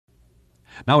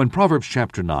Now in Proverbs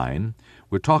chapter 9,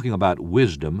 we're talking about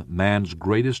wisdom, man's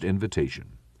greatest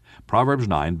invitation. Proverbs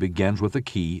 9 begins with the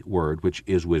key word, which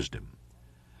is wisdom.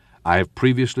 I have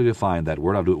previously defined that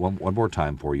word. I'll do it one more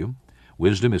time for you.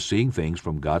 Wisdom is seeing things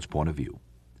from God's point of view.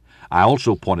 I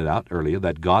also pointed out earlier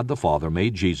that God the Father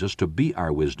made Jesus to be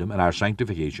our wisdom and our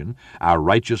sanctification, our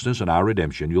righteousness and our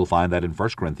redemption. You'll find that in 1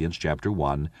 Corinthians chapter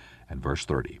 1 and verse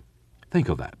 30. Think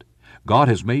of that. God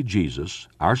has made Jesus,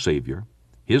 our Savior,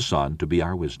 His Son, to be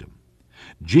our wisdom.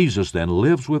 Jesus then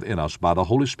lives within us by the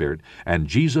Holy Spirit, and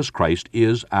Jesus Christ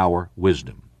is our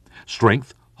wisdom.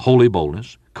 Strength, holy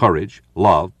boldness, courage,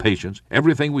 love, patience,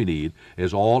 everything we need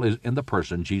is in the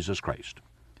person Jesus Christ.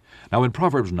 Now in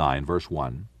Proverbs 9, verse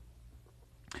 1,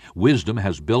 wisdom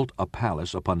has built a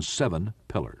palace upon 7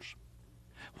 pillars.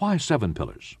 Why 7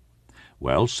 pillars?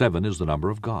 Well, 7 is the number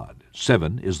of God.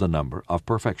 7 is the number of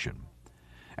perfection.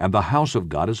 And the house of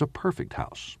God is a perfect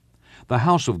house. The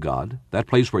house of God, that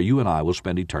place where you and I will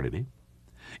spend eternity,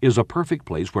 is a perfect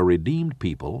place where redeemed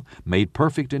people, made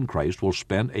perfect in Christ, will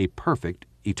spend a perfect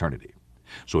eternity.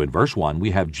 So in verse 1,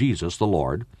 we have Jesus, the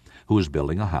Lord, who is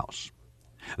building a house.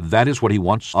 That is what He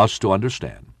wants us to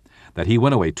understand, that He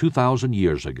went away 2,000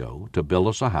 years ago to build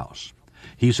us a house.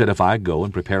 He said, if I go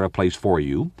and prepare a place for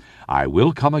you, I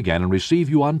will come again and receive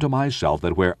you unto myself,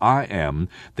 that where I am,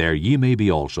 there ye may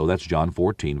be also. That's John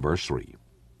 14, verse 3.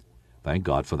 Thank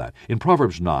God for that. In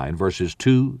Proverbs 9, verses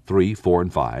 2, 3, 4,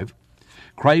 and 5,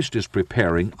 Christ is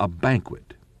preparing a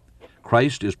banquet.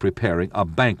 Christ is preparing a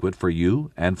banquet for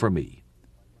you and for me.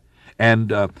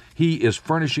 And He is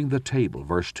furnishing the table,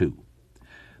 verse 2.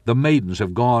 The maidens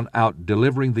have gone out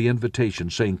delivering the invitation,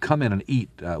 saying, come in and eat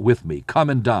with me, come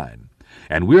and dine.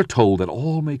 And we're told that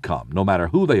all may come, no matter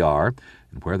who they are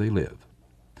and where they live.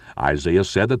 Isaiah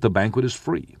said that the banquet is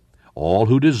free. All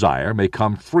who desire may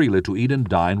come freely to eat and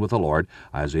dine with the Lord,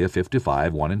 Isaiah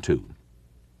 55, 1 and 2.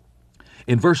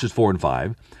 In verses 4 and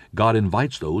 5, God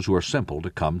invites those who are simple to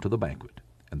come to the banquet,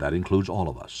 and that includes all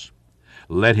of us.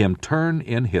 Let him turn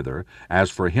in hither.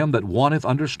 As for him that wanteth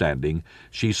understanding,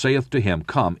 she saith to him,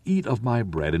 come, eat of my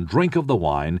bread, and drink of the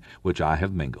wine which I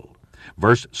have mingled.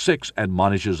 Verse 6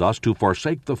 admonishes us to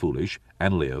forsake the foolish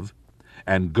and live,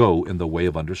 and go in the way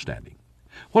of understanding.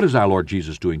 What is our Lord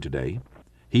Jesus doing today?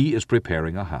 He is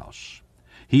preparing a house.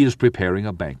 He is preparing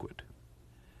a banquet.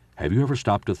 Have you ever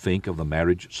stopped to think of the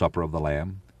marriage supper of the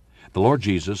Lamb? The Lord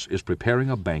Jesus is preparing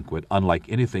a banquet unlike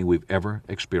anything we've ever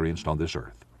experienced on this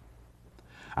earth.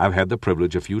 I've had the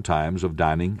privilege a few times of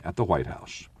dining at the White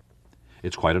House.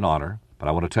 It's quite an honor, but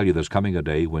I want to tell you there's coming a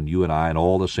day when you and I and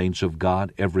all the saints of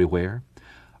God everywhere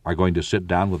are going to sit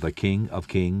down with the King of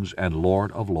Kings and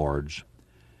Lord of Lords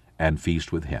and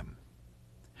feast with Him.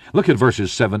 Look at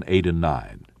verses 7, 8, and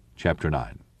 9, chapter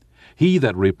 9. He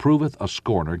that reproveth a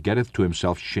scorner getteth to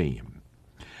himself shame,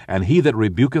 and he that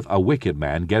rebuketh a wicked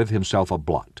man getteth himself a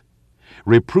blot.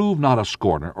 Reprove not a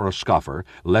scorner or a scoffer,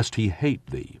 lest he hate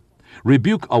thee.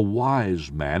 Rebuke a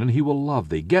wise man, and he will love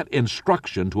thee. Get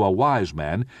instruction to a wise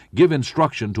man. Give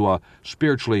instruction to a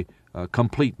spiritually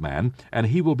complete man, and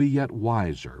he will be yet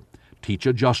wiser. Teach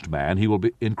a just man, he will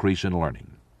increase in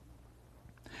learning.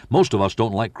 Most of us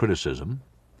don't like criticism,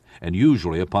 and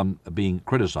usually upon being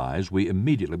criticized, we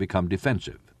immediately become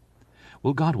defensive.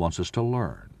 Well, God wants us to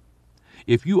learn.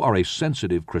 If you are a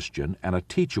sensitive Christian and a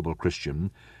teachable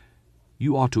Christian,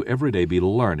 you ought to every day be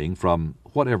learning from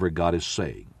whatever God is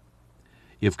saying.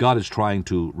 If God is trying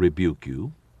to rebuke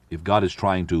you, if God is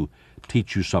trying to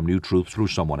teach you some new truth through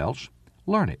someone else,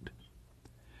 learn it.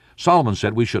 Solomon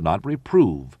said we should not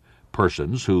reprove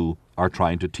persons who are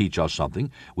trying to teach us something.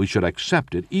 We should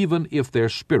accept it even if their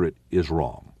spirit is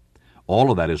wrong. All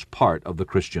of that is part of the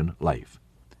Christian life.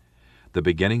 The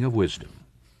beginning of wisdom,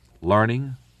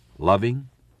 learning, loving,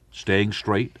 staying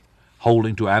straight,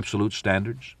 holding to absolute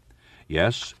standards.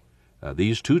 Yes,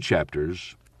 these two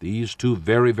chapters, these two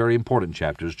very, very important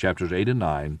chapters, chapters 8 and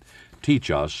 9, teach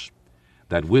us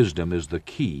that wisdom is the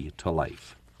key to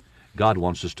life. God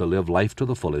wants us to live life to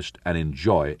the fullest and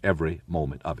enjoy every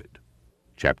moment of it.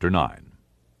 Chapter 9.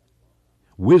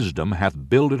 Wisdom hath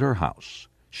builded her house.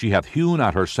 She hath hewn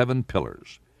out her 7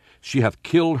 pillars. She hath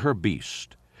killed her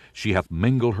beast. She hath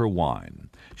mingled her wine.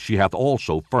 She hath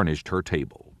also furnished her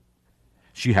table.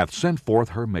 She hath sent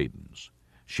forth her maidens.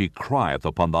 She crieth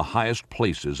upon the highest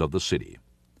places of the city.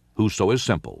 Whoso is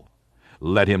simple,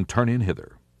 let him turn in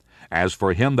hither. As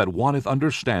for him that wanteth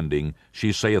understanding,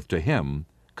 she saith to him,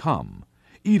 come,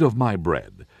 eat of my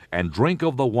bread, and drink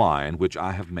of the wine which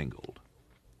I have mingled.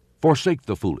 Forsake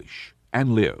the foolish,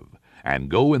 and live, and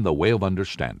go in the way of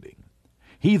understanding.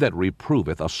 He that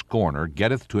reproveth a scorner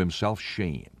getteth to himself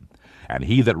shame, and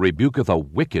he that rebuketh a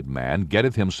wicked man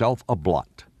getteth himself a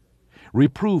blot.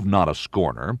 Reprove not a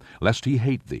scorner, lest he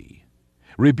hate thee.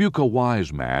 Rebuke a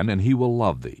wise man, and he will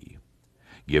love thee.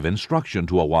 Give instruction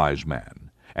to a wise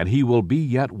man, and he will be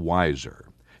yet wiser.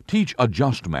 Teach a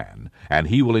just man, and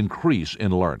he will increase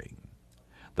in learning.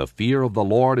 The fear of the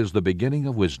Lord is the beginning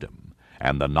of wisdom,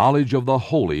 and the knowledge of the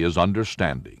holy is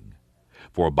understanding.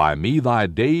 For by me thy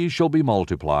days shall be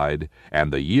multiplied,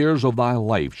 and the years of thy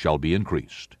life shall be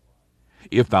increased.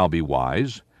 If thou be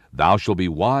wise, thou shalt be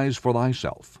wise for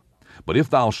thyself. But if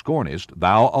thou scornest,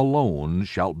 thou alone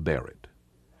shalt bear it.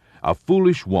 A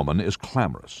foolish woman is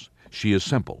clamorous, she is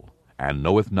simple, and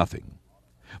knoweth nothing.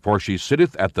 For she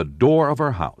sitteth at the door of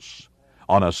her house,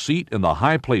 on a seat in the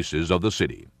high places of the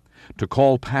city, to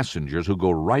call passengers who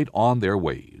go right on their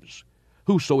ways.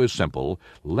 Whoso is simple,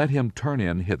 let him turn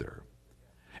in hither.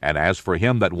 And as for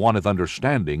him that wanteth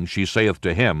understanding, she saith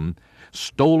to him,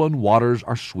 Stolen waters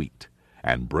are sweet,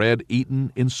 and bread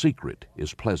eaten in secret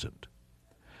is pleasant.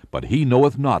 But he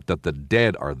knoweth not that the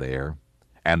dead are there,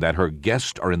 and that her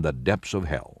guests are in the depths of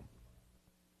hell.